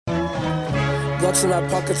Glocks in my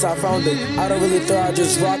pockets, I found it. I don't really throw, I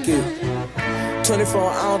just rock it. 24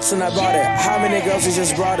 ounce and I bought it. How many girls you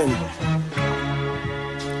just brought in?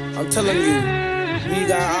 I'm telling you, we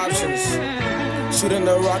got options. Shooting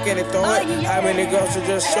the rocket and throw it. How many girls are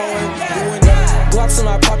just showing? Doing that. Glocks in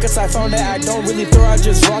my pockets, I found it. I don't really throw, I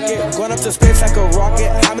just rock it. Going up to space like a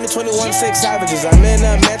rocket. How many 21-6 savages? I'm in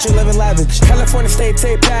a mansion living lavish. California state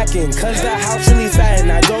tape packing, cause the house really fat.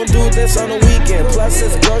 And I don't do this on the weekend. Plus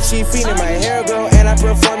this girl, she feeding my hair girl, and I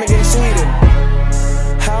performing in Sweden.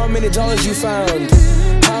 How many dollars you found?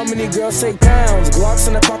 How many girls take pounds? Glocks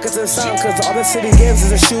in the pockets of sound, cause all the city gives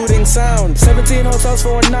is a shooting sound. 17 hotels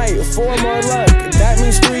for a night, 4 more luck. That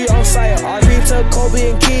means 3 on site. RP to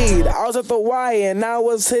Kobe and Keed. I was at the Y and I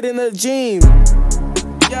was hitting the gym.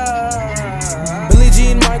 Yeah. Billie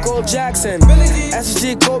Jean, Michael Jackson.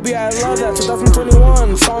 SG Kobe, I love that.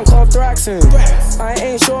 2021 song called Thraxin. I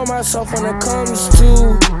ain't showing myself when it comes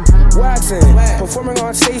to waxing. Performing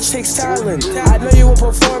on stage takes talent. I know you will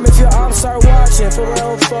perform if your arms start watching. For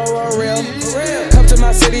real, for real. Come to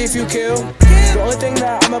my city if you kill. The only thing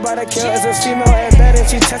that I'm about to kill is this female and bed, and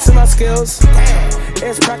she testing my skills.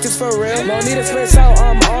 It's practice for real. No need to space out,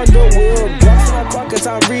 I'm on the wheel. Glocks in my pockets,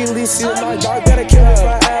 I'm really sealed. My dog gotta kill if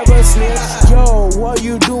I ever snitch. Yo, what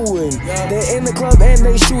you doing? They in the club and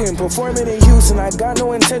they shooting. Performing in Houston, I got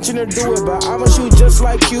no intention to do it, but I'ma shoot just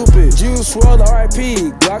like Cupid. Juice WRLD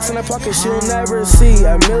RIP. Glocks in the pocket, she'll never see.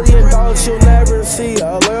 $1 million she'll never see.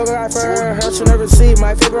 A loyal guy for her she'll never see.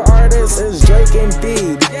 My favorite artist is Drake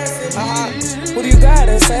indeed. What do you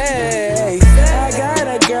gotta say? I got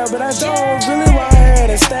a girl, but I don't really want her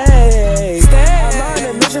to stay. I'm on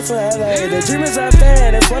a mission for LA. The dream is up there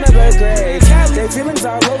and it's one of their grades. Their feelings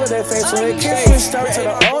all over their face when they kiss and start to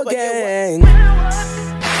the old gang. Yo,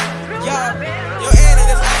 Annie,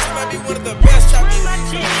 this actually might be one of the best trap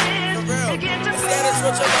music for real. It's that it's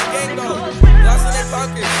switch up my gang though. Lots in their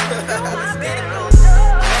pockets.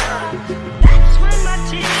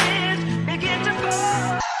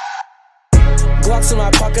 Glocks in my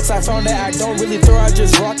pockets, I found it. I don't really throw, I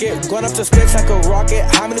just rock it. Going up to space like a rocket.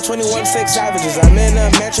 How many 21-6 savages? I'm in a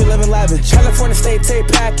mansion living lavish. California state tape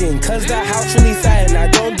packing, cause the house really fat. And I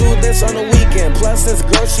don't do this on the weekend. Plus this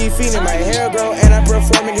girl, she feeding my hair girl, and I'm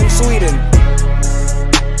performing in Sweden.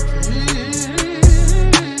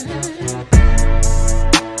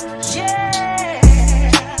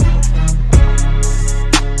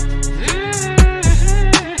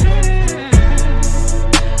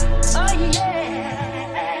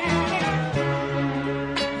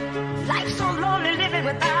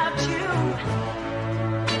 Without you,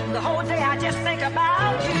 the whole day I just think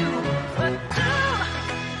about you. But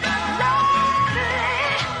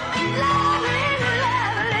lovely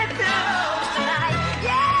girls tonight,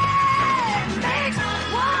 yeah, makes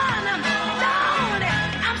one lonely.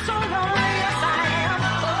 I'm so lonely, yes I am.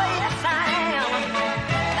 Oh yes I am.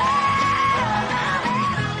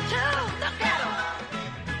 Look at them.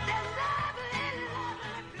 They're lovely.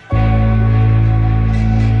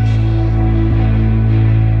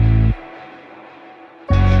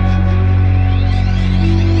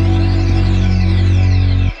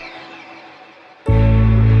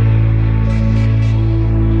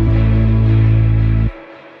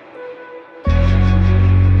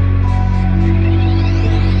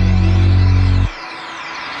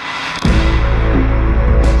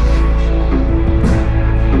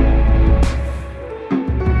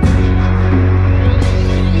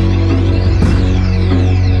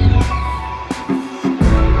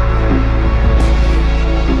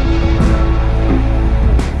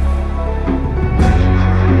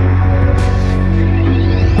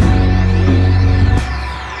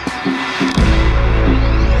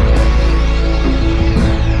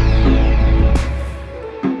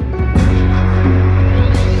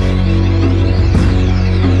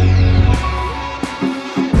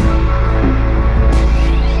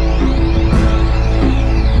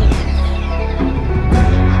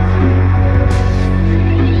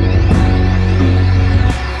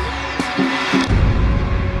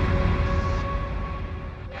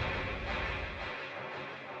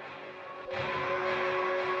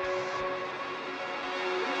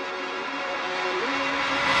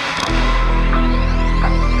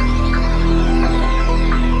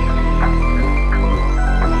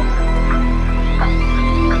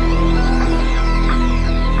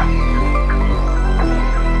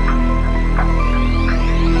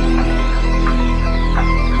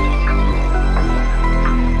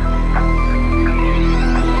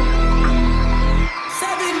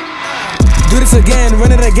 once again,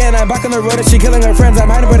 run it again. I'm back on the road and she killing her friends. I'm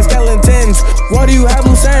hiding by the skeletons. What do you have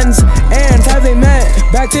loose ends? And have they met?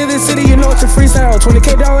 Back to the city, you know it's a freestyle.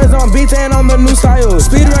 $20K on beats and on the new styles.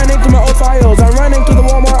 Speedrunning through my old files. I'm running through the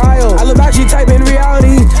Walmart aisle. I look back, she type in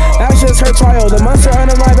reality. That's just her trial. The monster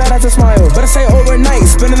under my bed has a smile. But I say overnight,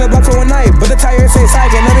 spinning the block for one night. But the tires say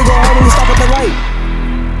sagging.